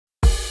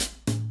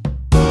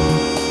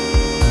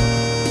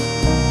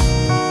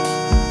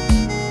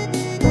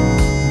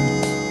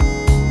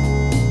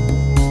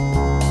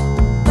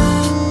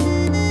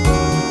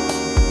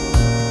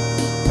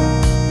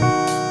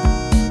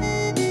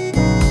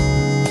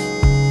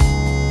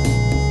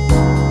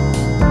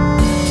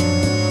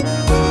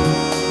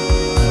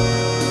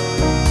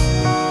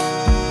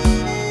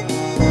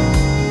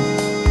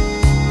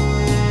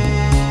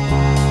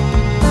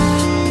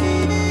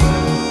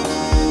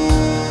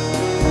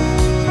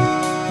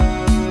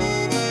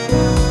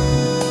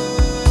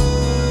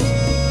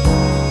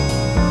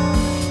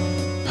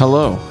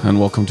Hello, and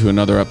welcome to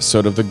another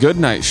episode of The Good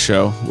Night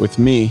Show with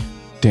me,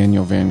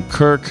 Daniel Van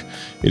Kirk.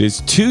 It is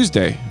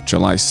Tuesday,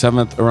 July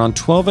 7th, around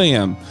 12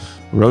 a.m.,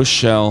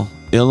 Roswell,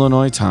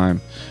 Illinois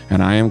time,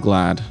 and I am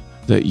glad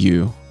that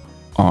you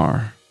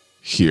are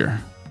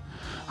here.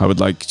 I would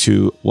like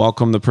to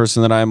welcome the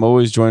person that I am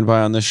always joined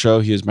by on this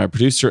show. He is my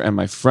producer and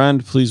my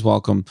friend. Please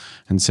welcome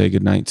and say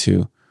goodnight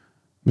to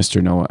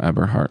Mr. Noah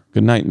Eberhardt.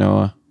 Good night,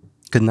 Noah.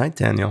 Good night,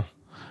 Daniel.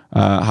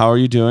 How are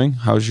you doing?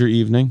 How's your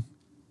evening?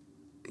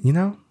 You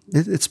know,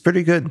 it's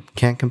pretty good.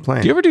 Can't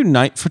complain. Do you ever do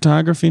night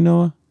photography,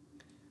 Noah?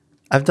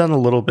 I've done a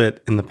little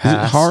bit in the past.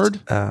 Is it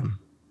hard?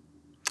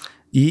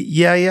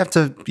 Yeah, you have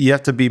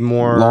to be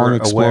more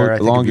aware. I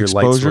think of your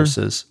light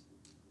sources.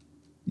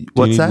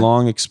 What's that?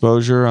 Long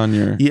exposure on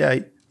your? Yeah,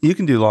 you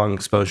can do long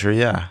exposure.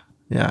 Yeah,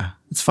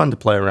 it's fun to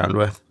play around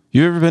with. Have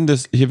you ever been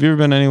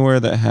anywhere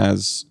that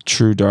has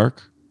true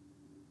dark?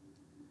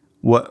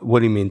 What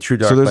do you mean true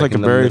dark? So there's like a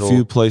very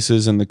few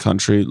places in the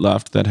country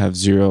left that have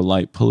zero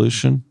light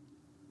pollution.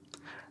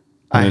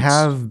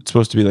 It's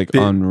supposed to be like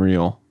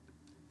unreal.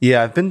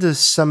 Yeah, I've been to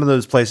some of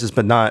those places,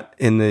 but not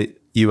in the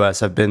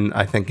U.S. I've been,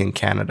 I think, in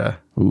Canada.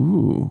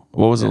 Ooh,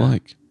 what was it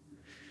like?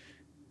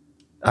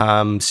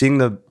 Seeing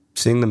the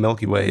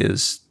Milky Way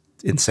is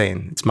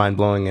insane. It's mind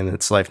blowing and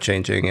it's life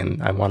changing,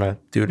 and I want to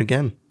do it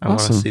again. I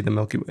want to see the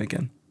Milky Way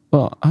again.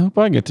 Well, I hope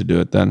I get to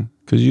do it then,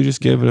 because you just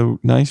gave it a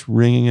nice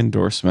ringing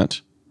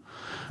endorsement.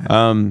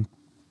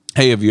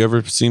 Hey, have you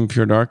ever seen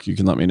Pure Dark? You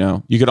can let me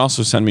know. You could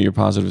also send me your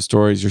positive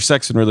stories, your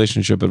sex and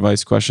relationship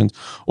advice questions,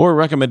 or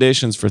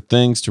recommendations for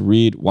things to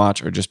read,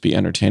 watch, or just be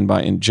entertained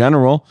by in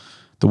general.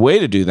 The way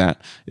to do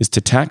that is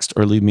to text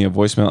or leave me a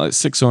voicemail at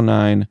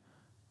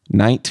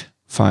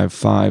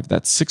 609-NIGHT55.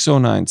 That's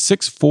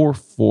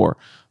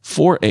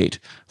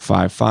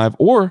 609-644-4855.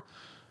 Or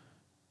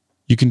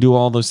you can do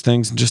all those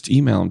things and just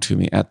email them to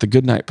me at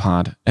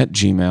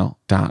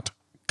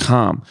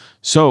thegoodnightpod@gmail.com.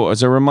 So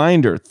as a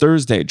reminder,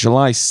 Thursday,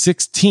 July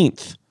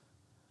 16th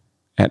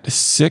at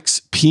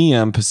 6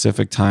 p.m.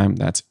 Pacific time,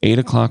 that's 8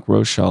 o'clock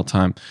Rochelle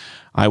time,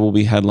 I will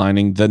be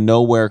headlining the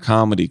Nowhere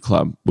Comedy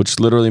Club, which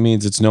literally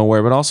means it's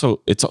nowhere, but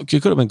also it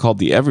could have been called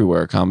the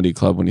Everywhere Comedy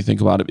Club when you think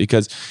about it,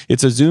 because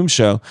it's a Zoom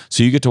show,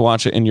 so you get to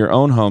watch it in your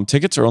own home.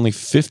 Tickets are only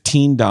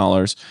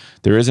 $15.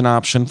 There is an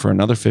option for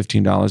another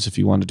 $15 if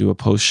you want to do a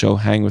post-show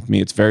hang with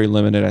me. It's very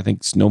limited. I think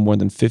it's no more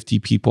than 50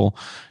 people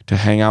to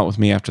hang out with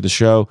me after the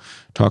show,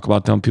 talk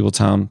about Dumb People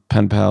Town,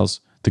 Pen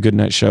Pals, The Good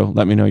Night Show.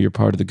 Let me know you're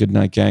part of the Good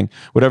Night Gang.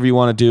 Whatever you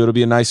want to do, it'll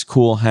be a nice,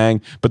 cool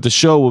hang. But the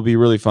show will be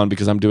really fun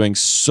because I'm doing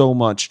so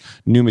much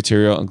new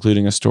material,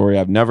 including a story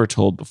I've never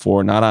told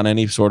before, not on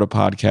any sort of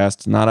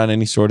podcast, not on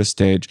any sort of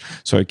stage.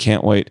 So I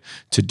can't wait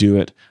to do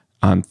it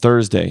on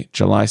Thursday,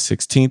 July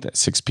 16th at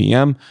 6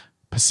 p.m.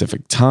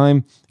 Pacific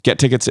time. Get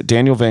tickets at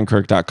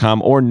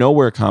danielvankirk.com or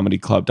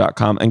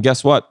nowherecomedyclub.com. And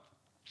guess what?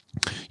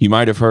 You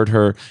might have heard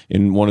her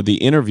in one of the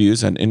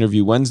interviews, an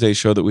Interview Wednesday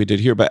show that we did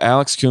here, but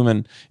Alex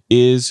Kuman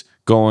is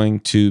going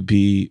to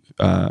be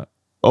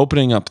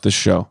opening up the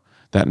show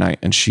that night,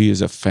 and she is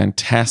a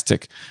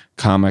fantastic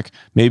comic,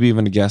 maybe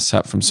even a guest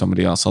set from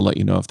somebody else. I'll let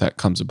you know if that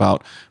comes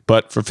about.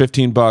 But for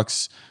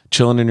 $15,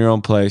 chilling in your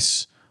own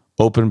place,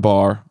 open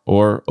bar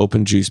or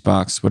open juice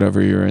box,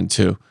 whatever you're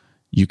into,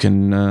 you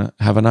can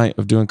have a night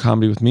of doing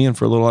comedy with me, and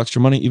for a little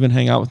extra money, even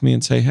hang out with me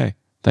and say, hey,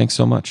 thanks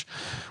so much.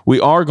 We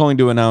are going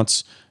to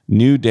announce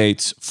new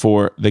dates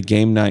for the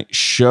Game Night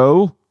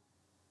Show.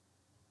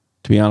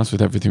 To be honest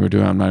with everything we're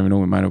doing, I'm not even know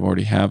we might have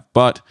already have,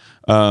 but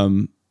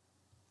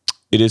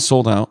it is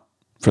sold out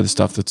for the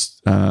stuff that's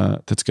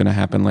going to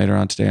happen later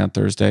on today on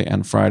Thursday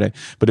and Friday.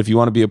 But if you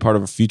want to be a part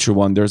of a future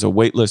one, there's a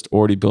wait list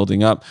already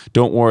building up.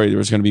 Don't worry,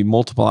 there's going to be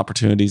multiple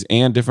opportunities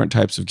and different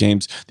types of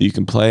games that you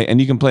can play,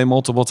 and you can play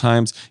multiple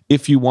times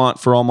if you want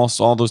for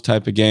almost all those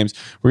type of games.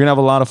 We're going to have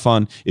a lot of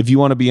fun. If you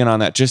want to be in on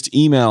that, just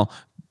email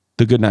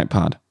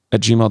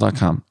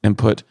thegoodnightpod@gmail.com and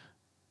put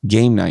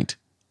game night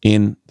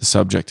in the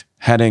subject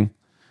heading.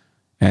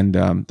 And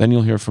then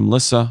you'll hear from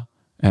Lissa,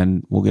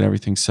 and we'll get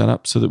everything set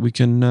up so that we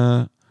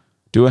can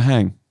do a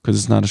hang, because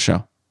it's not a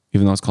show,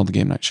 even though it's called the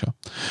Game Night Show.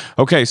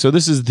 Okay, so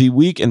this is the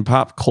week in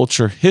pop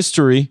culture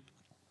history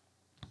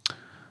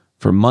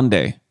for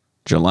Monday,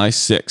 July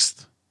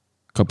 6th.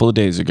 A couple of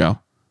days ago,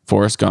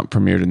 Forrest Gump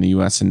premiered in the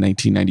U.S. in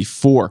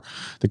 1994.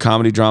 The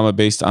comedy drama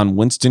based on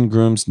Winston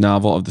Groom's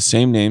novel of the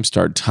same name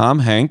starred Tom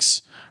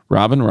Hanks,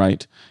 Robin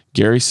Wright,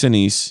 Gary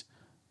Sinise,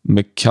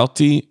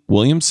 McKelty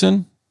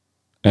Williamson,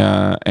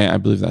 I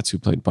believe that's who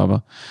played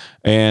Bubba,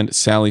 and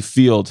Sally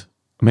Field.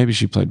 Maybe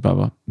she played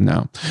Bubba.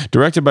 No.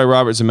 Directed by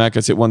Robert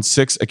Zemeckis, it won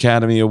 6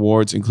 Academy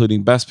Awards,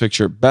 including Best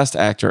Picture, Best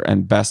Actor,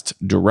 and Best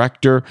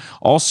Director.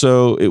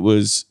 Also, it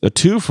was a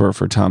twofer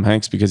for Tom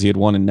Hanks because he had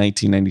won in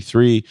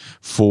 1993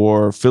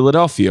 for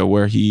Philadelphia,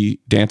 where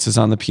he dances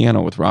on the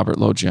piano with Robert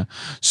Loggia.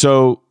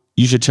 So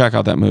you should check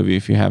out that movie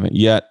if you haven't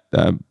yet.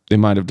 They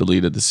might have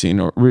deleted the scene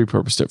or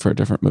repurposed it for a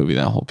different movie,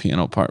 that whole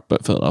piano part,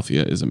 but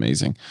Philadelphia is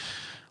amazing.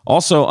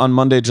 Also on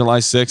Monday, July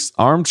 6th,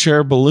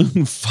 armchair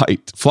balloon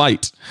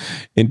flight.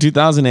 In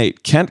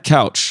 2008, Kent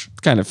Couch,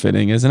 kind of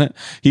fitting, isn't it?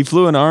 He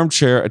flew an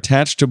armchair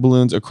attached to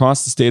balloons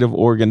across the state of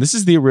Oregon. This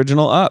is the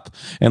original Up,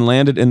 and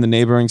landed in the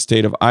neighboring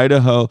state of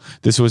Idaho.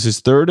 This was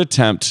his third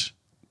attempt.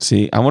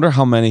 See, I wonder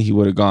how many he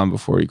would have gone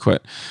before he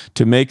quit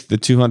to make the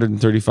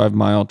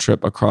 235-mile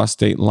trip across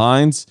state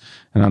lines.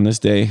 And on this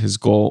day, his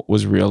goal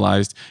was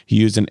realized. He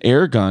used an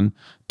air gun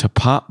to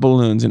pop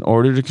balloons in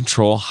order to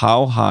control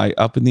how high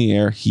up in the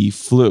air he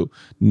flew.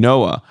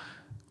 Noah,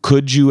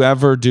 could you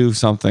ever do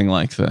something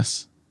like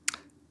this?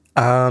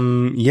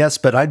 Yes,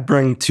 but I'd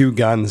bring 2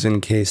 guns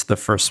in case the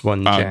first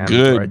one jammed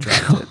or I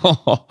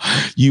dropped it.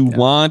 You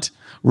want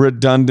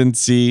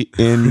redundancy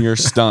in your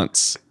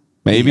stunts.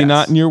 Maybe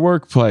not in your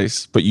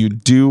workplace, but you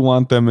do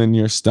want them in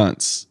your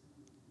stunts.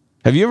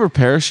 Have you ever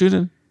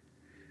parachuted?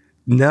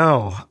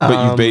 No.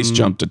 But you base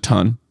jumped a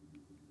ton.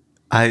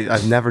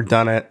 I've never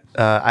done it.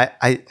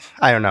 I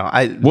don't know.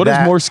 What is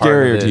more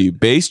scary to you,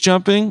 base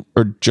jumping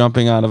or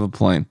jumping out of a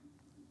plane?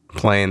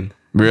 Plane.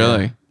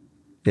 Really?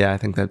 Yeah, I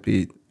think that'd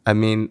be... I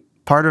mean,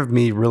 part of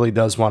me really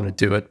does want to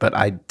do it, but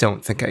I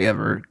don't think I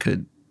ever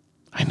could.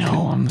 I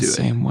know, I'm the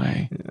same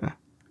way.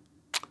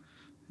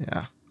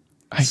 Yeah.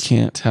 I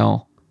can't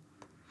tell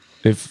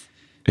if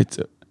it's...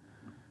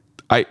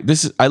 I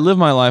live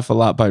my life a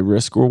lot by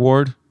risk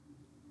reward.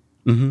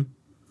 Mm-hmm.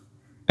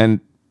 And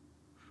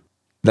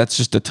that's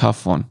just a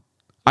tough one.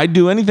 I'd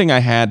do anything I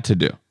had to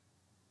do.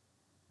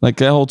 Like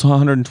that whole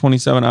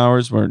 127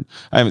 hours where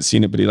I haven't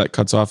seen it, but he like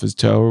cuts off his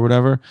toe or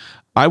whatever.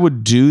 I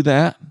would do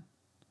that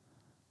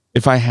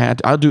if I had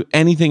to. I'll do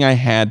anything I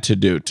had to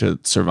do to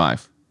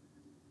survive.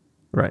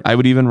 Right. I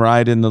would even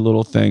ride in the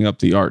little thing up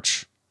the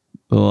arch,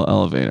 the little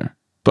elevator.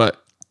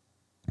 But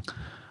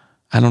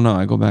I don't know.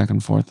 I go back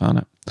and forth on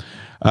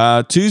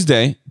it.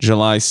 Tuesday,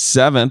 July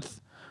 7th,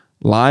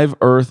 Live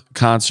Earth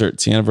concert.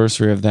 It's the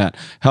anniversary of that.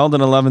 Held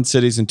in 11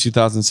 cities in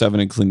 2007,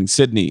 including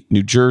Sydney,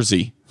 New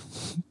Jersey.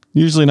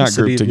 Usually not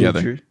grouped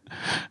together.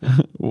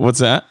 What's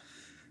that?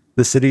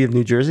 The city of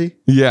New Jersey?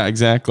 Yeah,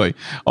 exactly.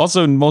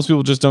 Also, most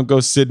people just don't go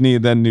Sydney,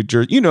 then New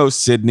Jersey. You know,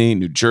 Sydney,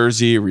 New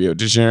Jersey, Rio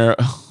de Janeiro,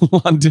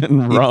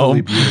 London, Rome.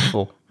 Equally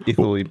beautiful.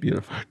 Equally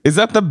beautiful. Is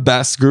that the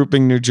best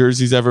grouping New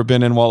Jersey's ever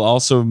been in while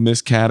also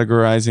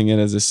miscategorizing it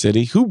as a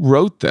city? Who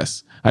wrote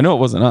this? I know it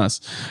wasn't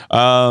us.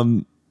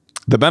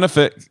 The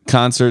benefit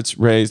concerts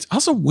raised.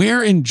 Also,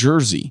 where in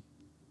Jersey?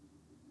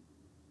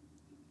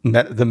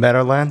 The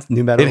Meadowlands?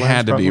 New Meadowlands? It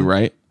had to probably? be,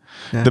 right?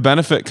 Yeah. The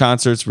benefit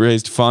concerts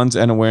raised funds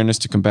and awareness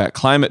to combat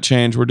climate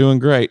change. We're doing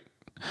great.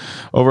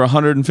 Over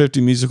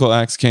 150 musical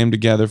acts came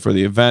together for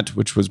the event,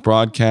 which was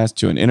broadcast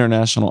to an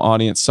international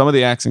audience. Some of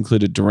the acts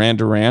included Duran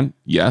Duran,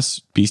 yes.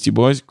 Beastie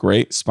Boys,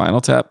 great.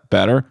 Spinal Tap,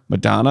 better.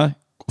 Madonna,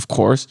 of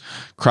course.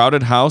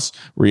 Crowded House,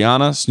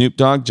 Rihanna, Snoop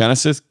Dogg,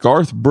 Genesis,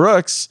 Garth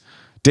Brooks,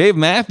 Dave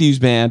Matthews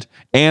Band,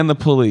 and The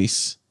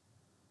Police.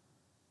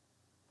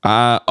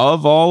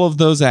 Of all of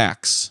those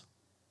acts,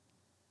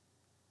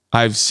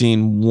 I've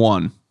seen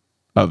one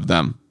of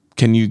them.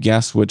 Can you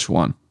guess which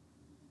one?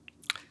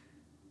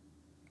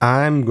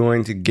 I'm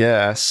going to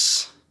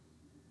guess...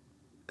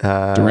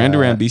 Duran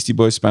Duran, Beastie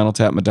Boys, Spinal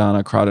Tap,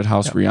 Madonna, Crowded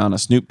House, Rihanna,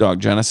 Snoop Dogg,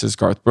 Genesis,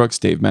 Garth Brooks,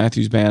 Dave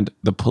Matthews Band,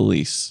 The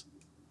Police.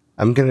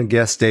 I'm going to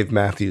guess Dave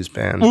Matthews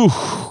Band. Ooh.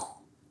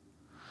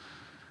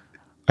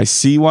 I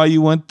see why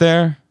you went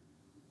there,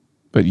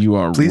 but you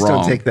are Please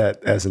wrong. don't take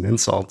that as an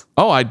insult.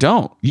 Oh, I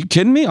don't. You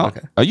kidding me?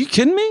 Okay. Are you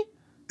kidding me?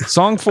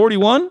 Song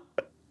 41?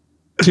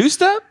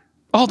 Two-step?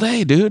 All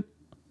day, dude.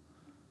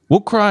 We'll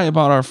cry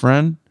about our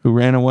friend who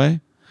ran away.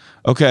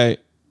 Okay.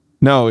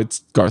 No, it's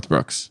Garth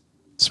Brooks.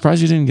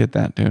 Surprised you didn't get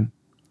that, dude.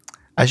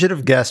 I should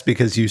have guessed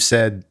because you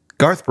said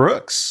Garth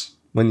Brooks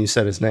when you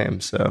said his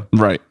name. So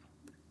Right.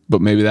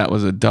 But maybe that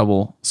was a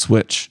double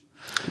switch.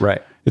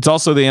 Right. It's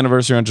also the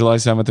anniversary on July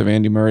 7th of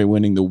Andy Murray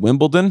winning the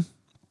Wimbledon.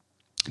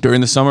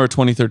 During the summer of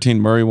 2013,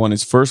 Murray won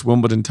his first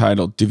Wimbledon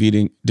title,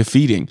 defeating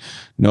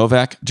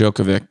Novak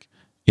Djokovic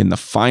in the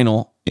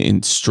final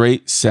in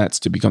straight sets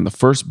to become the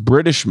first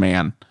British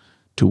man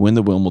to win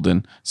the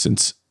Wimbledon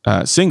singles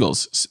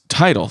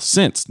title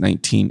since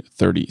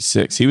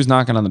 1936. He was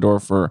knocking on the door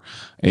for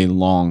a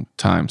long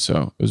time,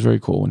 so it was very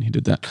cool when he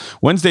did that.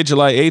 Wednesday,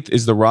 July 8th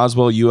is the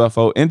Roswell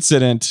UFO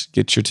incident.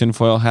 Get your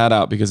tinfoil hat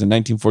out because in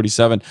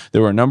 1947,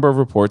 there were a number of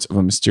reports of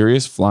a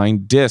mysterious flying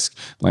disc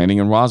landing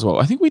in Roswell.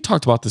 I think we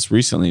talked about this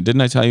recently.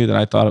 Didn't I tell you that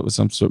I thought it was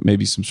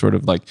maybe some sort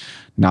of like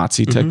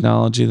Nazi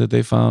technology that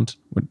they found?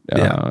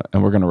 Yeah.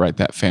 And we're going to write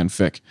that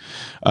fanfic.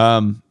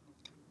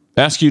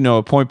 Ask you,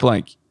 Noah, point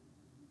blank.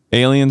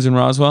 Aliens in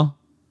Roswell?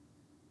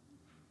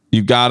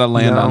 You gotta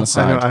land on the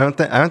side. I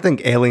don't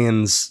think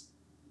aliens.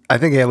 I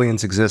think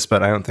aliens exist,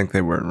 but I don't think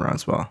they were in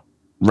Roswell.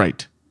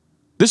 Right.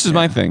 This is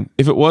my thing.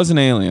 If it was an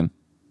alien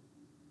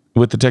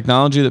with the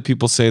technology that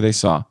people say they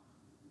saw,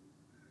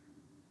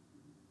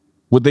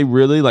 would they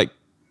really like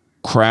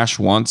crash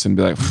once and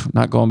be like,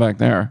 not going back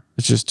there?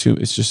 It's just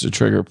a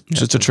trigger. It's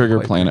just a trigger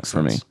planet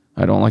for me.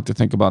 I don't like to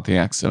think about the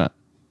accident.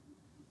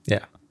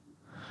 Yeah.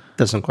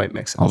 Doesn't quite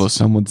make sense. Although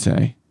some would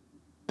say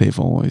they've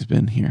always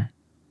been here.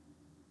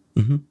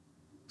 Mm-hmm.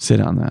 Sit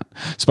on that.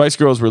 Spice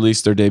Girls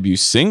released their debut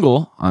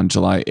single on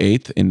July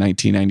 8th in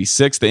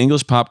 1996. The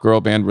English pop girl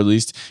band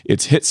released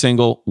its hit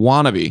single,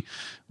 Wannabe,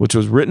 which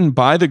was written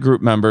by the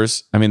group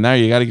members. I mean, there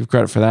you got to give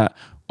credit for that.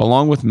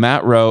 Along with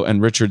Matt Rowe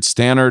and Richard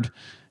Stannard,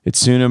 it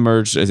soon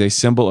emerged as a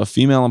symbol of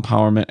female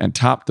empowerment and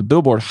topped the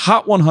Billboard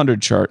Hot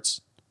 100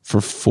 charts for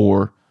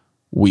 4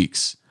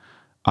 weeks.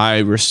 I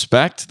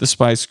respect the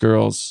Spice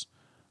Girls.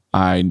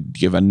 I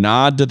give a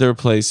nod to their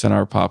place in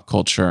our pop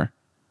culture,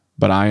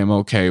 but I am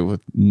okay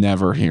with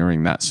never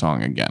hearing that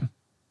song again.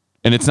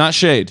 And it's not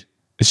shade.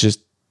 It's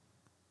just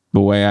the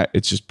way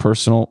it's just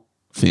personal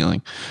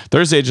feeling.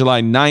 Thursday,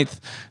 July 9th,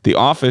 The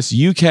Office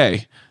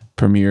UK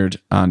premiered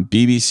on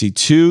BBC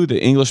Two.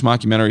 The English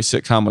mockumentary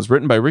sitcom was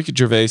written by Ricky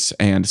Gervais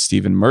and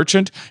Stephen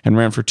Merchant and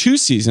ran for 2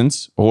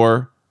 seasons,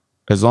 or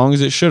as long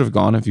as it should have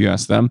gone, if you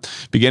ask them,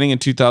 beginning in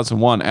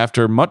 2001.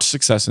 After much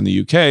success in the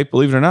UK,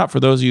 believe it or not, for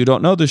those of you who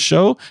don't know, the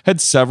show had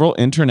several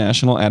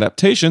international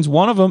adaptations,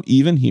 one of them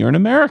even here in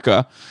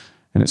America,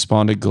 and it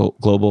spawned a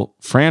global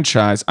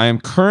franchise. I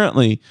am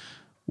currently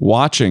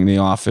watching The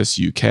Office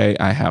UK.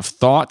 I have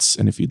thoughts,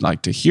 and if you'd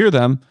like to hear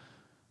them,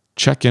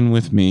 check in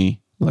with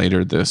me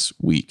later this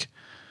week.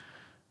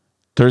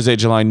 Thursday,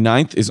 July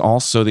 9th is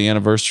also the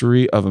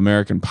anniversary of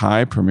American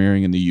Pie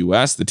premiering in the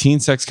U.S. The teen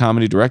sex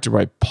comedy directed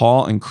by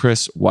Paul and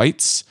Chris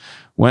Weitz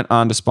went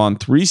on to spawn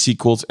 3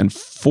 sequels and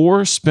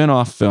 4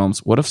 spin-off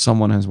films. What if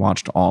someone has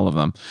watched all of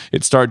them?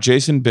 It starred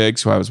Jason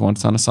Biggs, who I was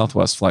once on a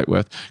Southwest flight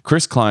with,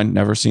 Chris Klein,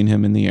 never seen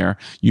him in the air,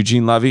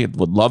 Eugene Levy,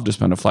 would love to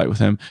spend a flight with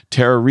him,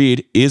 Tara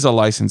Reid is a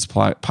licensed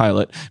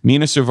pilot,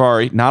 Mina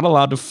Suvari, not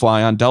allowed to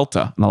fly on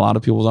Delta, and a lot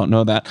of people don't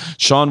know that,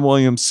 Sean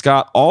William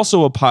Scott,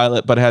 also a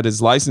pilot, but had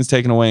his license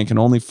taken away and can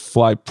only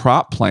fly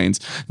prop planes,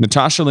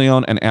 Natasha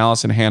Lyonne, and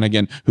Allison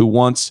Hannigan, who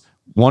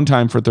one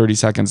time for 30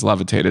 seconds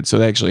levitated, so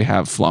they actually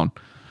have flown.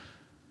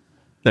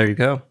 There you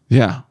go.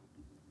 Yeah.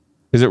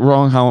 Is it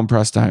wrong how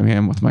impressed I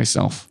am with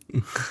myself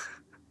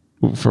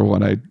for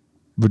what I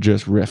would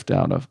just riffed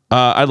out of?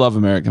 I love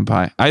American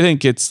Pie. I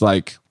think it's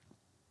like,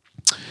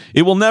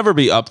 it will never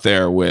be up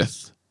there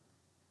with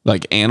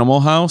like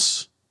Animal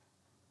House,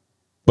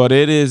 but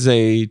it is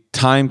a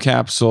time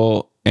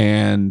capsule,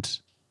 and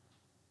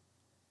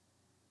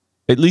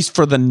at least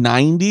for the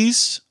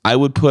 90s, I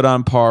would put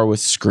on par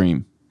with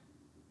Scream.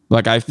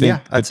 Like, I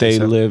think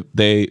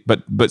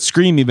but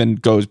Scream even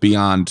goes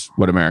beyond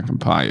what American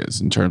Pie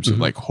is in terms of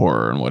like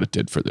horror and what it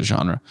did for the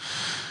genre.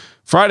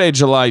 Friday,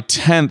 July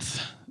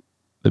 10th,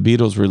 the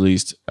Beatles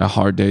released A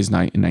Hard Day's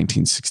Night in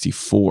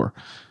 1964.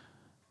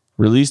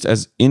 Released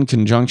as in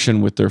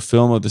conjunction with their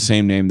film of the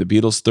same name, the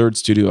Beatles' third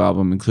studio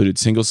album included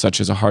singles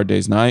such as A Hard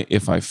Day's Night,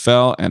 If I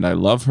Fell, and I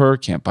Love Her,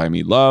 Can't Buy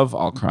Me Love,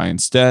 I'll Cry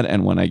Instead,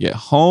 and When I Get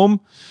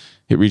Home.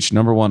 It reached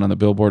number 1 on the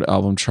Billboard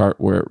album chart,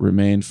 where it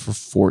remained for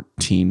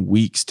 14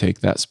 weeks. Take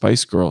that,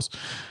 Spice Girls.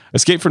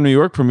 Escape from New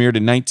York premiered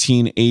in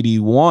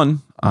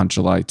 1981 on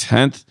July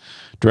 10th.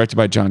 Directed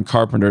by John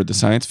Carpenter, the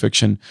science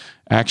fiction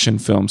action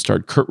film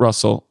starred Kurt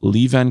Russell,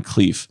 Lee Van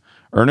Cleef,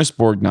 Ernest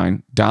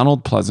Borgnine,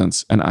 Donald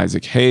Pleasance, and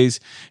Isaac Hayes,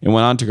 and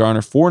went on to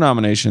garner 4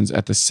 nominations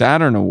at the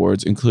Saturn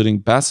Awards, including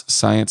Best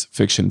Science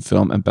Fiction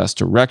Film and Best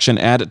Direction.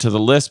 Add it to the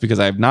list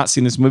because I have not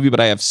seen this movie, but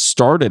I have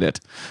started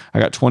it. I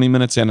got 20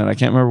 minutes in, and I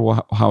can't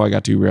remember how I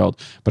got derailed,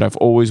 but I've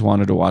always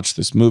wanted to watch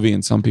this movie,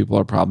 and some people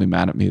are probably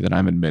mad at me that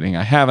I'm admitting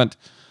I haven't,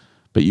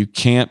 but you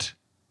can't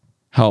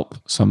help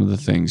some of the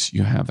things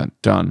you haven't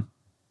done.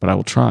 But I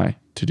will try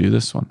to do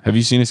this one. Have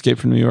you seen Escape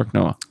from New York,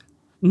 Noah?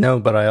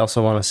 No, but I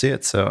also want to see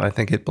it, so I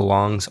think it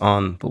belongs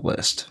on the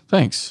list.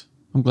 Thanks.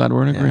 I'm glad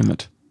we're in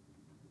agreement.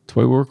 That's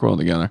why we work well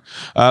together.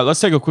 Let's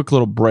take a quick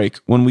little break.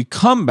 When we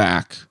come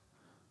back,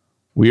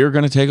 we are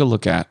going to take a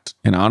look at,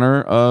 in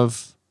honor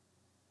of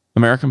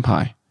American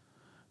Pie,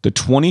 the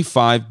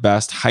 25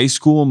 best high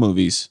school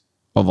movies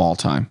of all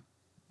time.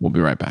 We'll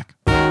be right back.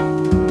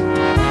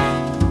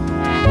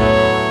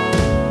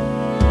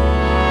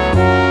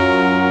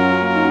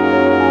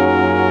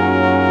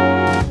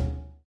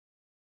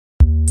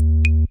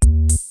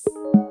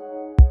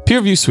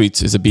 Pierview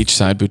Suites is a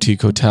beachside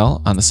boutique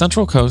hotel on the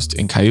Central Coast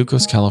in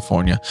Cayucos,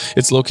 California.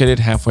 It's located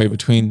halfway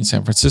between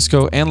San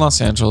Francisco and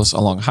Los Angeles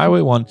along Highway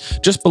 1,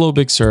 just below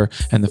Big Sur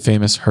and the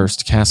famous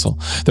Hearst Castle.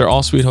 Their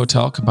all-suite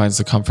hotel combines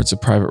the comforts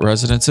of private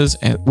residences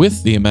and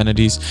with the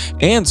amenities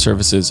and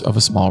services of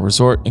a small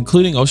resort,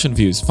 including ocean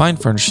views, fine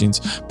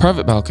furnishings,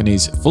 private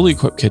balconies, fully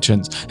equipped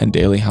kitchens, and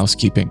daily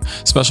housekeeping.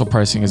 Special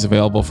pricing is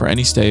available for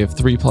any stay of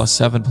 3+,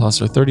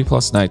 7+, or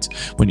 30+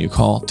 nights when you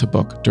call to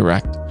book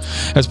direct.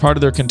 As part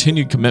of their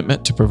continued commitment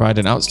to provide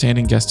an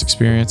outstanding guest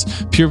experience,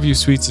 Pierview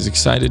Suites is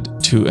excited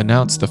to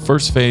announce the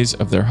first phase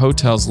of their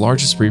hotel's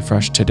largest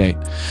refresh to date.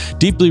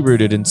 Deeply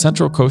rooted in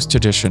Central Coast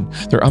tradition,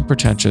 their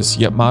unpretentious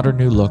yet modern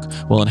new look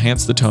will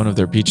enhance the tone of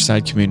their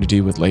beachside community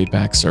with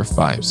laid-back surf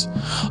vibes.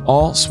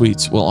 All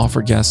suites will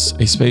offer guests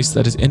a space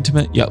that is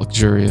intimate yet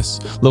luxurious,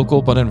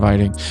 local but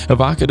inviting,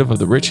 evocative of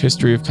the rich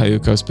history of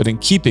Cayucos but in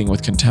keeping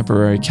with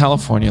contemporary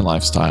California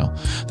lifestyle.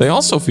 They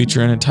also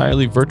feature an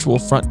entirely virtual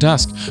front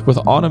desk with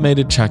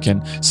automated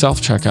check-in,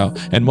 self-checkout,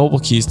 checkout and mobile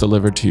keys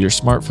delivered to your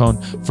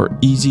smartphone for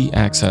easy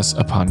access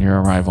upon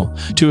your arrival.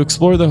 To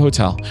explore the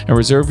hotel and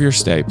reserve your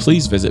stay,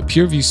 please visit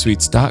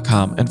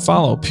pureviewsuites.com and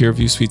follow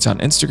PureView Suites on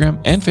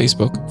Instagram and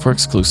Facebook for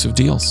exclusive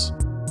deals.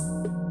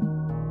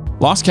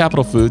 Lost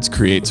Capital Foods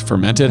creates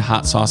fermented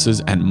hot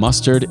sauces and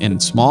mustard in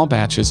small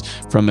batches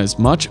from as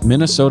much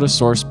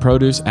Minnesota-sourced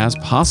produce as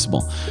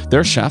possible.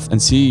 Their chef and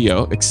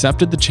CEO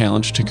accepted the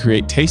challenge to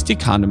create tasty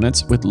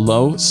condiments with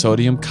low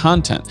sodium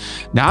content.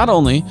 Not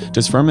only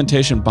does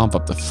fermentation bump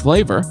up the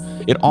flavor,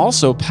 it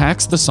also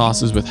packs the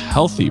sauces with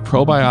healthy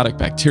probiotic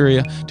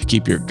bacteria to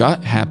keep your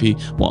gut happy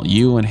while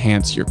you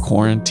enhance your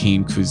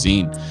quarantine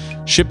cuisine.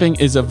 Shipping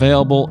is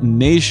available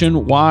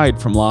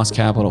nationwide from Lost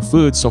Capital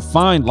Foods, so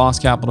find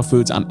Lost Capital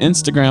Foods on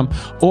Instagram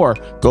or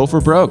go for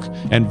broke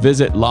and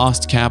visit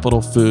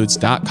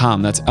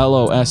lostcapitalfoods.com. That's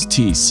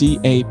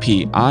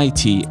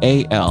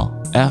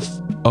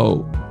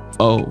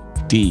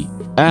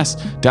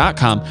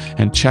lostcapitalfoods.com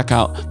and check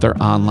out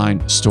their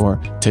online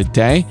store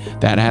today.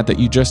 That ad that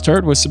you just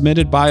heard was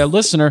submitted by a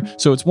listener,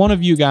 so it's one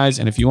of you guys,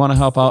 and if you want to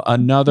help out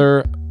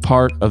another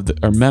part of the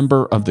or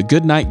member of the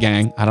Good Night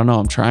Gang, I don't know,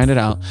 I'm trying it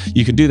out,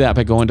 you can do that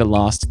by going to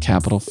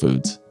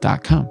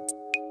lostcapitalfoods.com.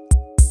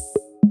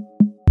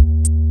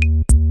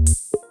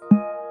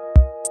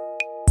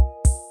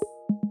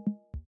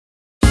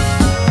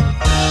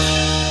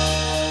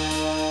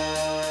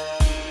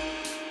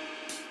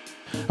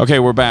 Okay,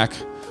 we're back.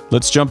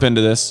 Let's jump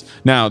into this.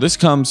 Now, this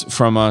comes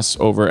from us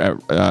over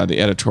at the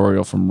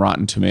editorial from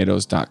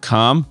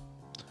RottenTomatoes.com.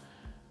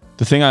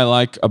 The thing I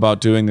like about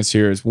doing this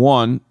here is,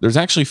 one, there's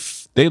actually,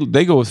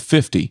 they go with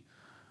 50.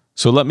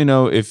 So let me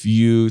know if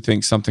you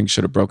think something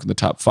should have broken the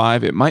top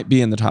 5. It might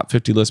be in the top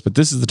 50 list, but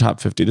this is the top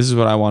 50. This is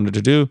what I wanted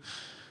to do.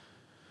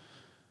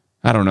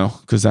 I don't know,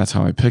 because that's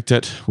how I picked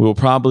it. We'll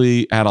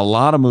probably add a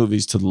lot of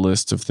movies to the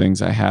list of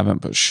things I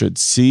haven't but should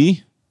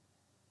see.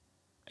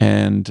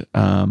 And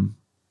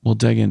we'll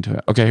dig into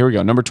it. Okay, here we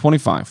go. Number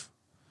 25.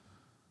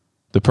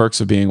 The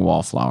Perks of Being a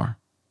Wallflower.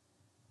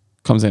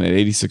 Comes in at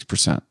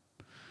 86%.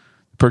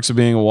 The Perks of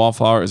Being a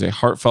Wallflower is a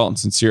heartfelt and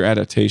sincere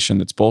adaptation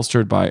that's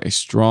bolstered by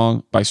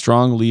strong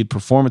lead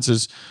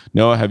performances.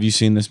 Noah, have you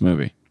seen this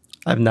movie?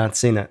 I've not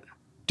seen it.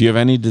 Do you have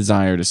any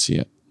desire to see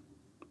it?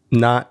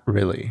 Not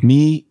really.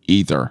 Me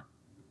either.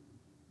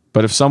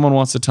 But if someone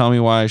wants to tell me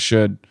why I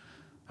should,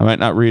 I might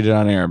not read it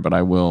on air, but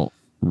I will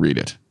read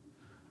it.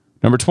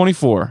 Number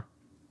 24,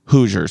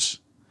 Hoosiers.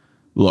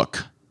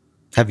 Look.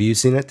 Have you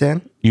seen it,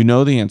 Dan? You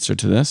know the answer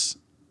to this.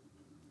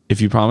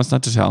 If you promise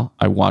not to tell,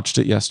 I watched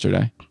it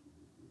yesterday.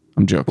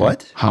 I'm joking.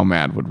 What? How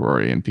mad would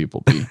Rory and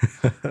people be?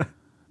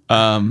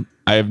 I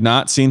have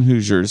not seen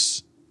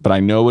Hoosiers, but I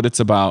know what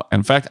it's about.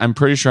 In fact, I'm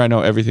pretty sure I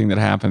know everything that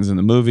happens in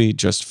the movie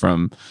just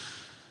from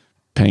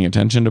paying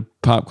attention to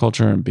pop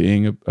culture and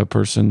being a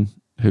person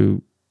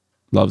who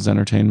loves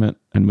entertainment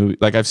and movie.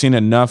 Like, I've seen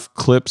enough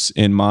clips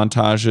in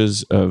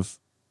montages of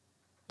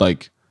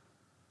like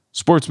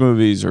sports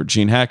movies or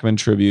Gene Hackman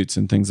tributes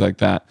and things like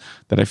that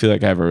I feel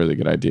like I have a really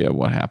good idea of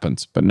what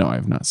happens. But no, I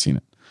have not seen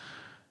it.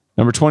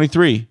 Number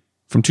 23,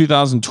 from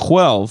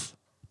 2012,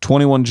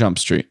 21 Jump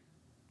Street.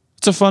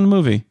 It's a fun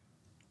movie.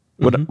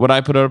 Would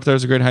I put it up there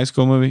as a great high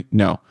school movie?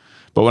 No.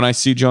 But when I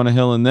see Jonah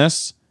Hill in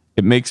this,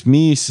 it makes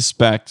me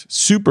suspect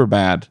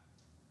Superbad.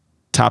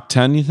 Top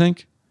 10, you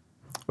think?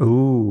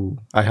 Ooh,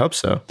 I hope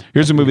so.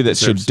 Here's a movie that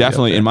should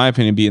definitely, in my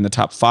opinion, be in the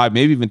top 5,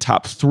 maybe even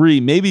top 3,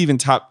 maybe even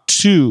top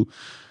 2.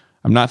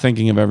 I'm not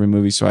thinking of every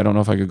movie, so I don't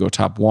know if I could go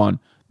top 1.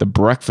 The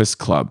Breakfast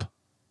Club.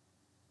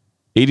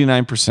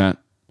 89%.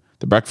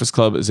 The Breakfast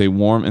Club is a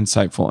warm,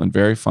 insightful, and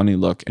very funny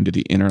look into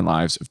the inner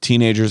lives of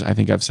teenagers. I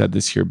think I've said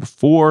this here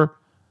before.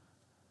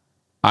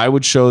 I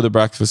would show The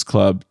Breakfast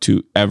Club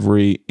to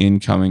every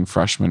incoming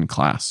freshman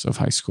class of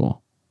high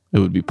school. It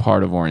would be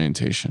part of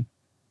orientation.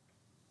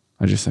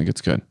 I just think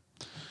it's good.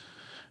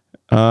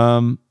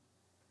 Number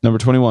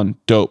 21,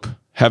 Dope.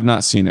 Have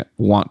not seen it.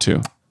 Want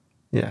to.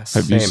 Yes.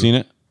 Have you seen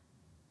it?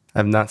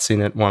 I've not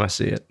seen it. Want to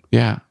see it.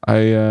 Yeah.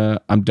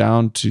 I'm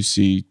down to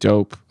see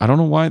Dope. I don't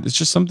know why. It's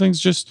just some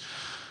things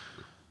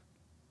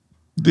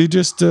they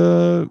just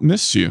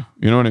miss you.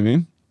 You know what I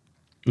mean?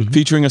 Mm-hmm.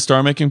 Featuring a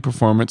star-making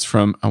performance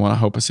from, I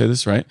hope I say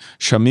this right,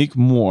 Shamik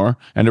Moore,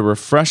 and a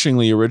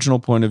refreshingly original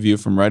point of view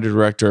from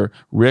writer-director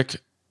Rick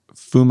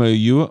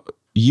Famuyiwa?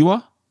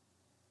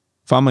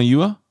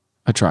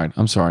 I tried.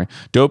 I'm sorry.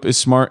 Dope is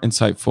smart,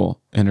 insightful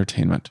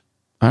entertainment.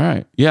 All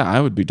right. Yeah,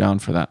 I would be down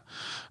for that.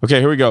 Okay,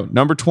 here we go.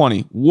 Number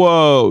 20.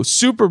 Whoa,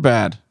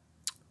 Superbad.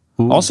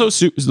 Ooh. Also,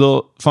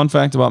 little fun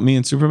fact about me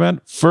and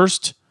Superbad.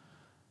 First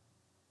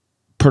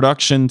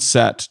production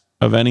set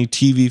of any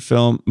TV,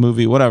 film,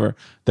 movie, whatever,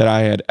 that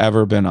I had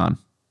ever been on.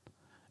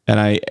 And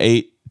I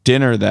ate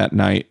dinner that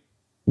night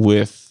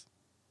with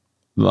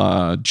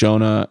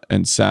Jonah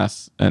and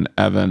Seth and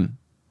Evan.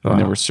 Wow.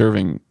 And they were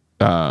serving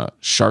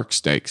shark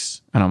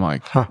steaks. And I'm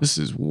like, This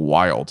is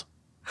wild.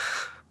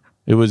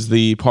 It was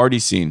the party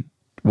scene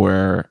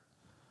where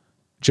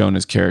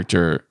Jonah's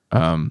character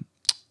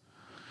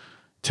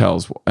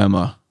tells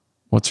Emma,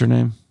 what's her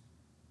name?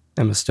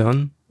 Emma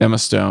Stone. Emma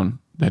Stone,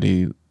 that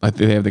he Like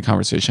they have the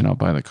conversation out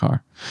by the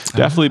car.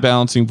 Definitely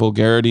balancing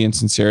vulgarity and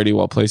sincerity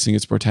while placing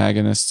its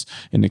protagonists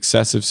in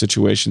excessive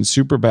situations.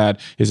 Superbad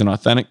is an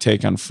authentic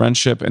take on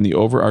friendship and the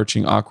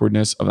overarching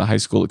awkwardness of the high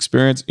school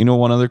experience. You know,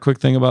 one other quick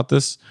thing about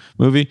this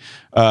movie,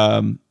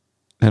 and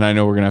I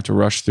know we're gonna have to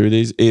rush through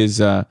these,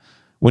 is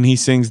when he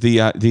sings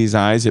These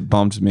Eyes, it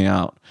bums me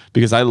out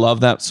because I love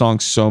that song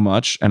so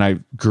much, and I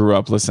grew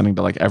up listening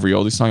to like every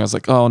oldie song. I was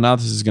like, oh, now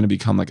this is gonna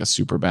become like a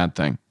super bad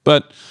thing,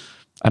 but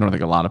I don't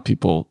think a lot of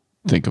people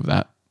think of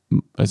that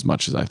as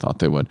much as I thought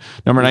they would.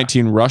 Number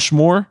 19,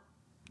 Rushmore.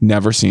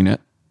 Never seen it.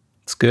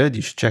 It's good.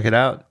 You should check it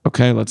out.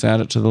 Okay, let's add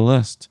it to the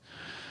list.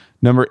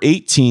 Number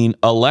 18,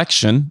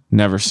 Election.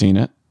 Never seen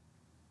it.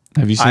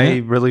 Have you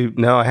seen it?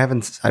 No, I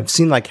haven't. I've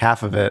seen like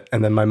half of it,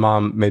 and then my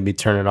mom made me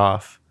turn it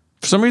off.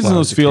 For some reason,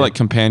 those feel like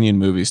companion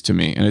movies to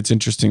me, and it's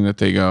interesting that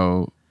they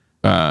go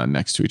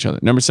next to each other.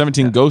 Number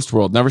 17, Ghost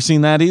World. Never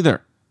seen that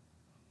either.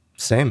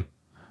 Same.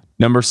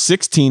 Number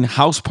 16,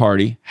 House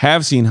Party.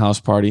 Have seen House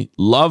Party.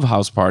 Love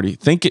House Party.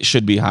 Think it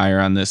should be higher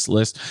on this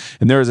list.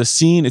 And there is a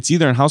scene, it's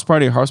either in House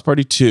Party or House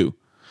Party 2,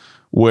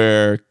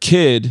 where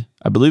Kid,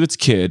 I believe it's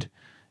Kid,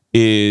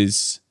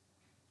 is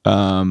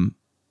talking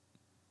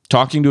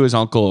to his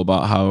uncle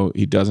about how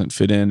he doesn't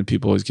fit in and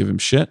people always give him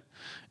shit.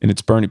 And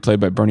it's Bernie,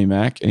 played by Bernie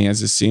Mac. And he has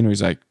this scene where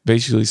he's like,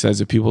 basically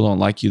says, if people don't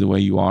like you the way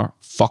you are,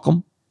 fuck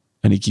them.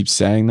 And he keeps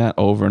saying that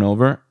over and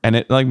over. And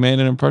it like made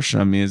an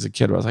impression on me as a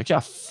kid where I was like, yeah,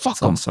 fuck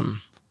them.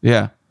 Awesome.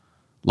 Yeah.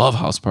 Love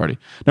House Party.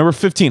 Number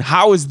 15.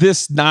 How is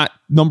this not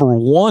number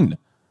one?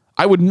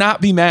 I would not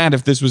be mad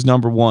if this was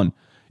number one.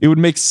 It would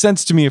make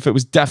sense to me if it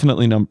was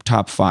definitely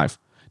top 5.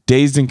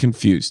 Dazed and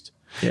Confused.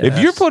 Yes. If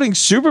you're putting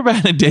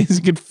Superbad and Dazed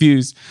and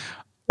Confused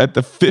at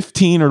the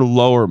 15 or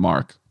lower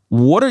mark,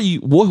 what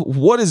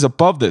is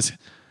above this?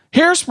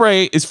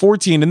 Hairspray is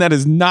 14, and that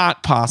is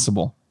not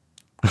possible.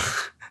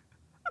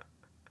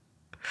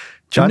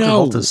 John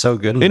Travolta is so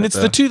good in and it's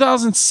the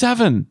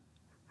 2007.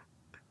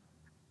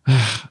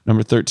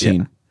 Number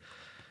 13,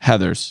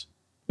 Heathers.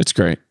 It's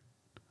great.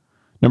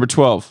 Number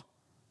 12,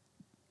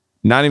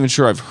 not even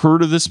sure I've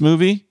heard of this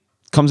movie.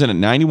 Comes in at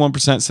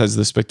 91%, says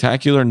The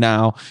Spectacular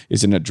Now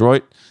is an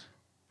adroit,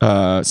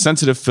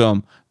 sensitive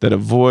film that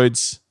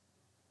avoids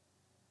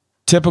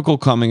typical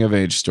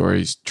coming-of-age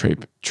stories,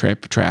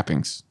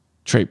 trappings.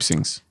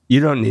 You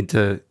don't need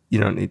to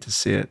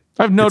see it.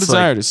 I have no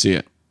desire to see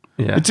it.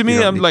 Yeah. And to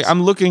me,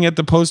 I'm looking at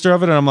the poster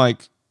of it and I'm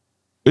like,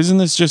 isn't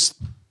this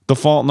just The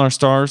Fault in Our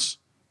Stars?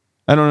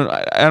 I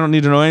don't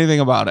need to know anything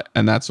about it,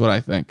 and that's what I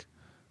think.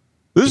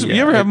 You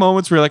ever have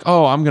moments where you're like,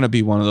 oh, I'm gonna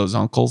be one of those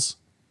uncles,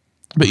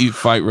 but you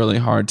fight really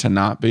hard to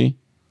not be?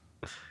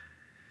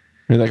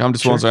 You're like, I'm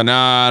just one say,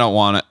 nah, I don't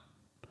want it.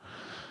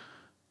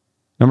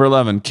 Number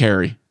 11,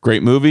 Carrie.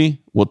 Great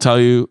movie. We'll tell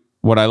you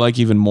what I like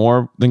even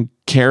more than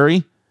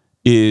Carrie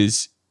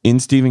is in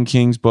Stephen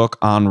King's book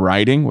On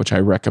Writing, which I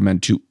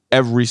recommend to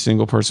every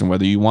single person,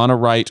 whether you want to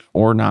write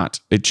or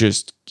not. It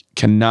just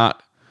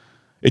cannot.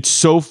 It's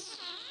so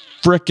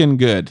freaking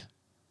good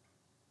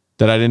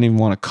that I didn't even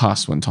want to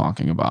cuss when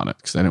talking about it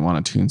because I didn't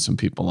want to tune some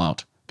people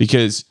out.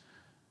 Because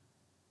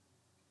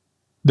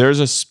there's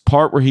a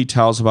part where he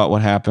tells about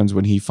what happens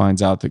when he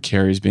finds out that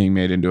Carrie's being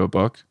made into a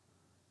book.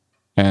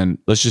 And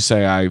let's just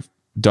say I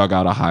dug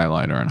out a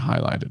highlighter and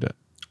highlighted it.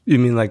 You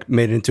mean like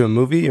made into a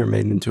movie or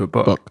made into a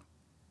book?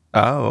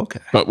 Oh,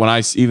 okay. But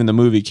when even the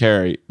movie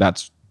Carrie,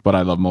 that's what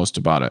I love most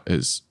about it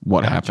is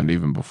what happened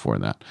even before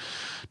that.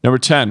 Number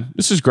 10,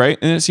 this is great,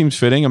 and it seems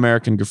fitting,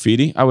 American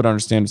Graffiti. I would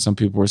understand if some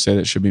people would say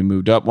that should be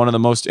moved up. One of the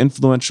most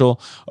influential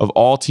of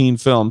all teen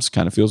films.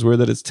 Kind of feels weird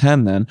that it's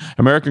 10 then.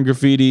 American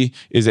Graffiti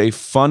is a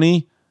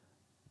funny,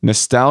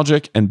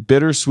 nostalgic, and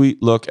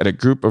bittersweet look at a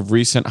group of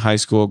recent high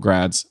school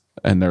grads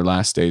and their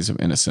last days of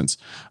innocence.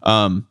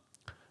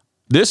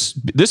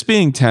 This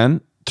being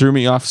 10 threw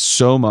me off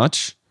so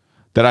much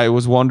that I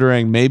was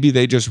wondering maybe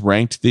they just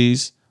ranked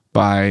these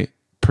by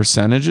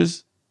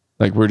percentages.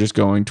 Like we're just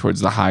going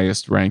towards the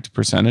highest ranked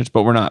percentage,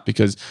 but we're not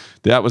because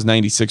that was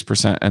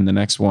 96% and the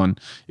next one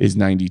is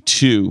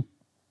 92.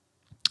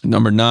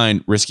 Number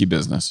 9, Risky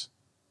Business.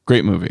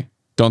 Great movie.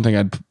 Don't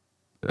think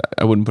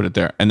I wouldn't put it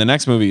there. And the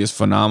next movie is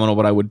phenomenal,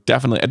 but I would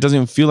definitely, it doesn't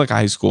even feel like a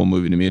high school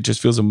movie to me. It just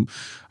feels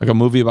like a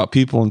movie about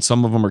people and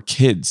some of them are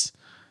kids.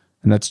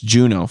 And that's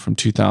Juno from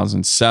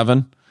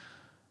 2007.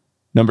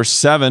 Number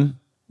 7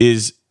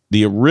 is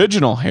the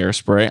original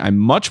Hairspray. I'm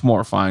much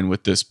more fine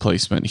with this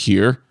placement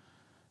here.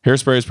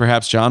 Hairspray is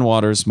perhaps John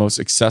Waters' most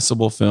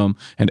accessible film,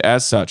 and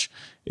as such,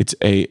 it's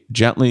a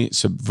gently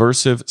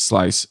subversive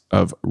slice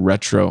of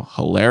retro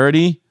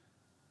hilarity.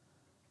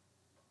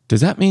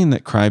 Does that mean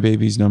that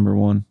Crybaby's number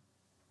 1?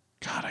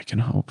 God, I can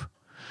hope.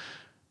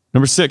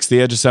 Number 6,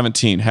 The Edge of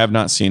 17. Have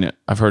not seen it.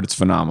 I've heard it's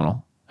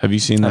phenomenal. Have you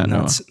seen that,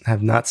 Noah?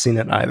 Have not seen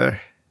it either.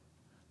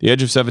 The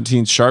Edge of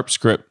 17's sharp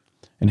script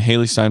and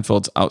Haley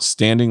Steinfeld's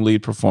outstanding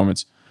lead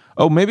performance.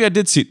 Oh, maybe I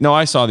did see. No,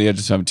 I saw The Edge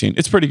of 17.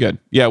 It's pretty good.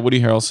 Yeah,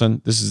 Woody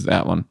Harrelson. This is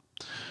that one.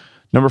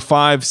 Number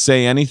 5,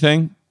 Say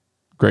Anything.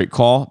 Great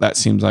call. That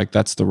seems like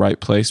that's the right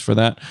place for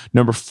that.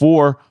 Number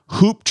 4,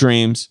 Hoop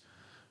Dreams.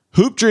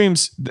 Hoop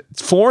Dreams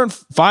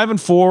 5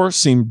 and 4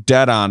 seem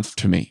dead on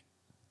to me.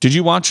 Did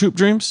you watch Hoop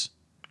Dreams?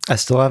 I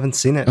still haven't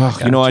seen it.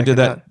 Oh, I did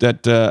that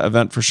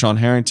event for Sean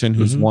Harrington,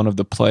 who's one of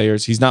the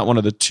players. He's not one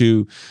of the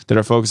two that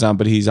are focused on,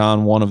 but he's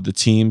on one of the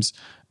teams.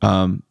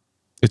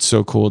 It's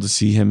so cool to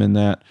see him in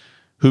that.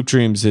 Hoop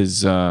Dreams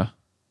is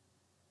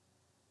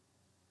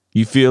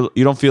you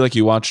don't feel like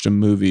you watched a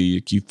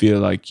movie. You feel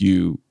like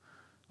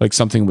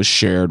something was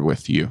shared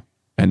with you,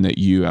 and that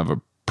you have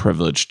a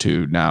privilege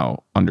to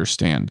now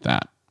understand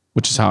that,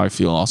 which is how I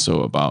feel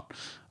also about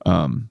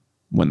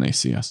when they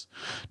see us.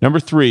 Number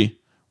 3,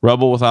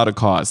 Rebel Without a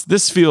Cause.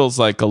 This feels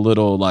like a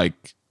little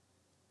like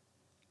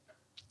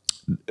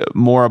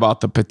more about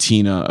the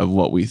patina of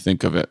what we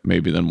think of it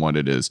maybe than what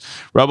it is.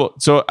 Rebel.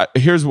 So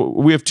here's what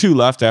we have 2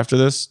 left after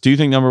this. Do you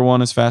think number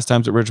 1 is Fast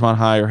Times at Ridgemont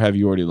High, or have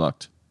you already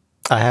looked?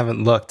 I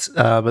haven't looked,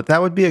 but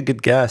that would be a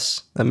good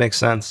guess. That makes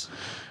sense.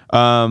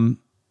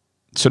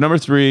 So number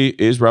 3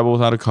 is Rebel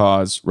Without a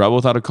Cause. Rebel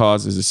Without a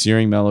Cause is a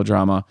searing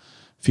melodrama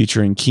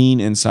featuring keen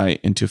insight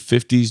into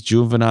 50s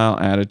juvenile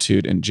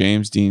attitude and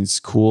James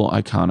Dean's cool,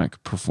 iconic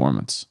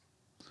performance.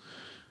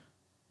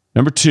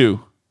 Number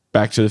 2,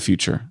 Back to the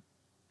Future.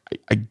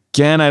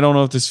 Again, I don't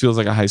know if this feels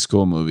like a high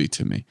school movie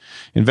to me.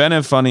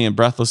 Inventive, funny, and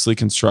breathlessly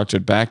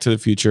constructed, Back to the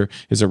Future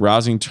is a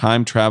rousing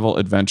time travel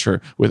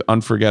adventure with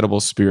unforgettable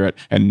spirit,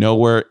 and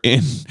nowhere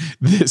in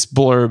this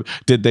blurb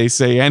did they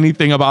say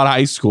anything about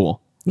high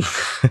school.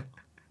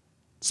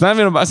 It's not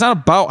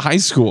about high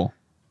school.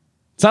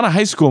 It's not a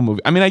high school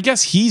movie. I mean, I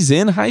guess he's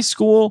in high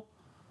school.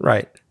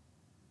 Right.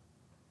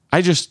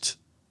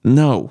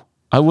 No,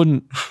 I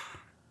wouldn't.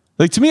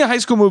 Like, to me, a high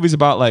school movie is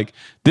about like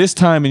this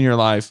time in your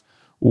life,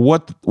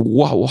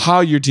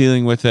 how you're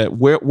dealing with it,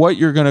 what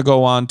you're going to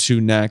go on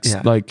to next.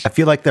 Yeah. Like, I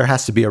feel like there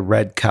has to be a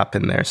red cup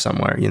in there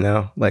somewhere,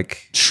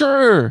 like.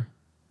 Sure.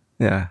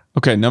 Yeah.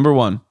 Okay. Number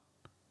 1,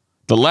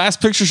 The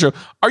Last Picture Show.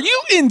 Are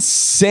you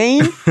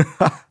insane?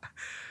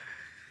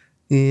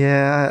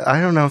 Yeah, I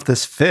don't know if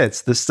this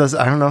fits.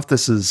 I don't know if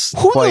this is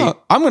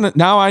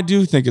now I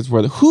do think it's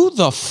worth it. Who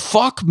the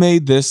fuck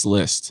made this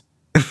list?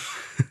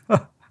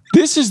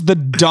 This is the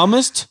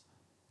dumbest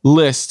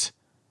list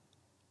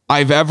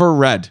I've ever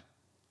read.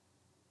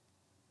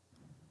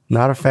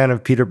 Not a fan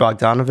of Peter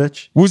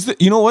Bogdanovich?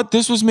 You know what?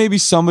 This was maybe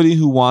somebody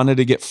who wanted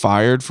to get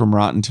fired from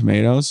Rotten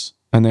Tomatoes,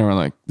 and they were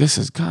like, this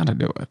has got to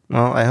do it.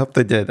 Well, I hope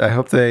they did. I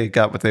hope they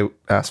got what they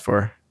asked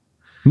for.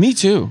 Me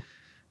too.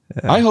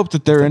 Yeah, I hope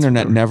that their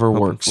internet never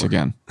works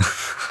again.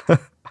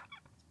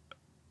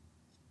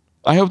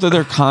 I hope that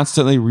they're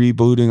constantly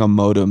rebooting a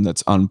modem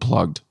that's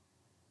unplugged.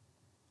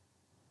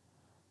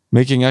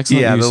 Making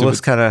excellent use the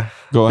list kind of...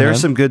 There's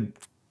some good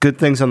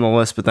things on the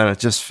list, but then it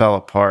just fell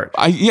apart.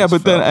 I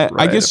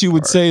guess you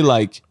would say,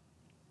 like...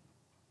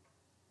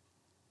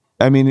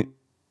 I mean,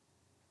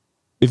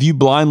 if you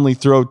blindly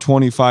throw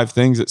 25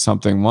 things at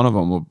something, one of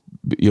them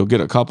you'll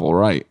get a couple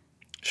right.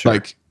 Sure.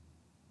 Like...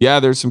 Yeah,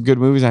 there's some good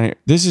movies on here.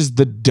 This is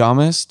the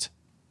dumbest.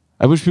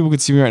 I wish people could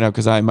see me right now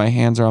because my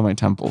hands are on my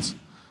temples.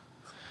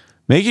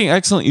 Making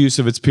excellent use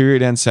of its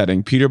period and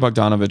setting, Peter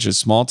Bogdanovich's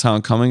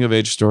small-town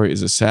coming-of-age story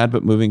is a sad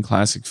but moving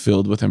classic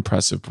filled with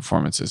impressive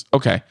performances.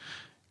 Okay,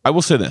 I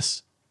will say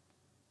this.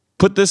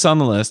 Put this on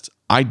the list.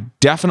 I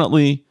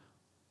definitely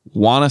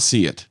want to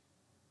see it.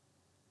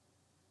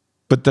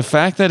 But the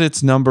fact that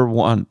it's number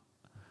 1,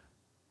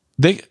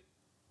 they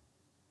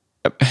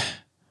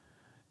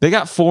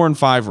got 4 and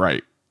 5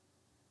 right.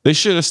 They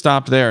should have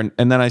stopped there,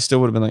 and then I still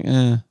would have been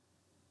like,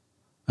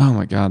 oh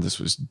my God, this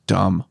was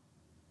dumb.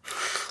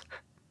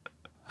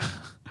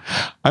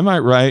 I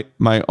might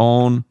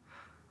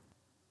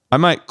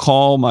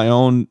call my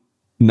own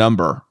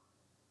number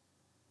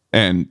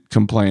and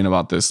complain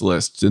about this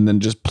list and then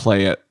just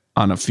play it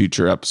on a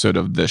future episode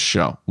of this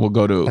show.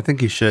 I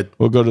think you should.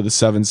 We'll go to the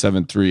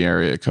 773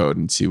 area code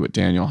and see what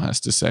Daniel has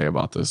to say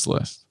about this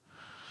list.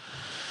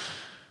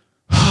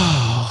 I'm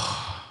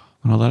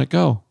going to let it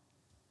go.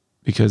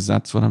 Because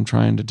that's what I'm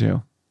trying to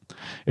do.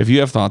 If you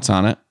have thoughts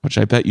on it, which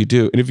I bet you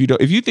do, and if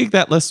you think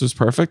that list was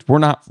perfect,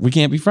 we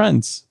can't be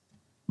friends.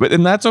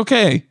 And that's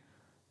okay.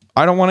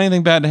 I don't want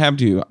anything bad to happen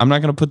to you. I'm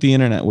not going to put the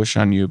internet wish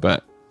on you,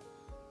 but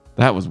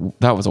that was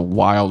a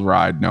wild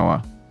ride,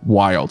 Noah.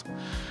 Wild.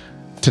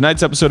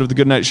 Tonight's episode of The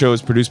Goodnight Show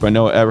is produced by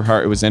Noah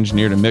Eberhart. It was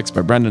engineered and mixed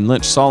by Brendan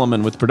Lynch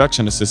Solomon with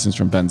production assistance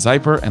from Ben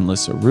Zeiper and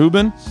Lissa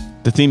Rubin.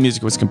 The theme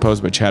music was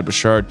composed by Chad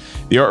Bouchard.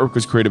 The artwork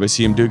was created by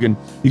CM Dugan.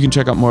 You can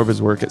check out more of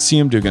his work at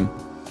cmdugan.com.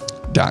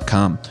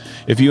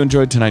 If you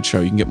enjoyed tonight's show,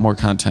 you can get more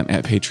content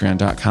at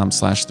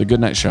patreon.com/The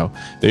Goodnight Show.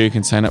 There you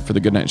can sign up for The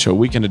Goodnight Show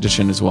Weekend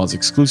Edition as well as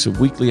exclusive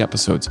weekly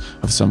episodes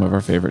of some of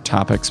our favorite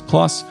topics.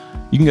 Plus,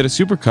 you can get a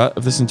supercut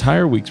of this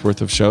entire week's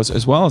worth of shows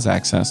as well as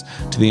access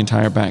to the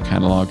entire back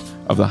catalog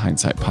of the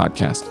Hindsight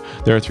Podcast.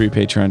 There are 3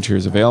 Patreon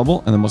tiers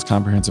available, and the most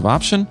comprehensive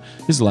option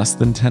is less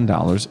than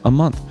 $10 a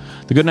month.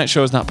 The Goodnight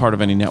Show is not part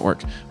of any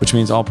network, which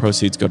means all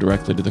proceeds go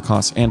directly to the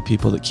costs and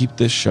people that keep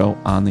this show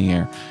on the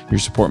air. Your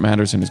support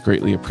matters and is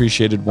greatly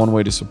appreciated. One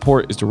way to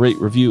support is to rate,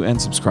 review,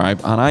 and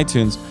subscribe on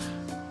iTunes,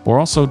 or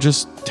also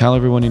just tell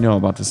everyone you know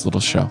about this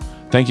little show.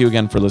 Thank you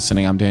again for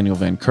listening. I'm Daniel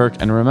Van Kirk,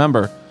 and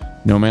remember,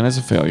 No man is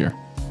a failure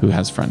who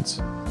has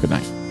friends. Good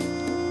night.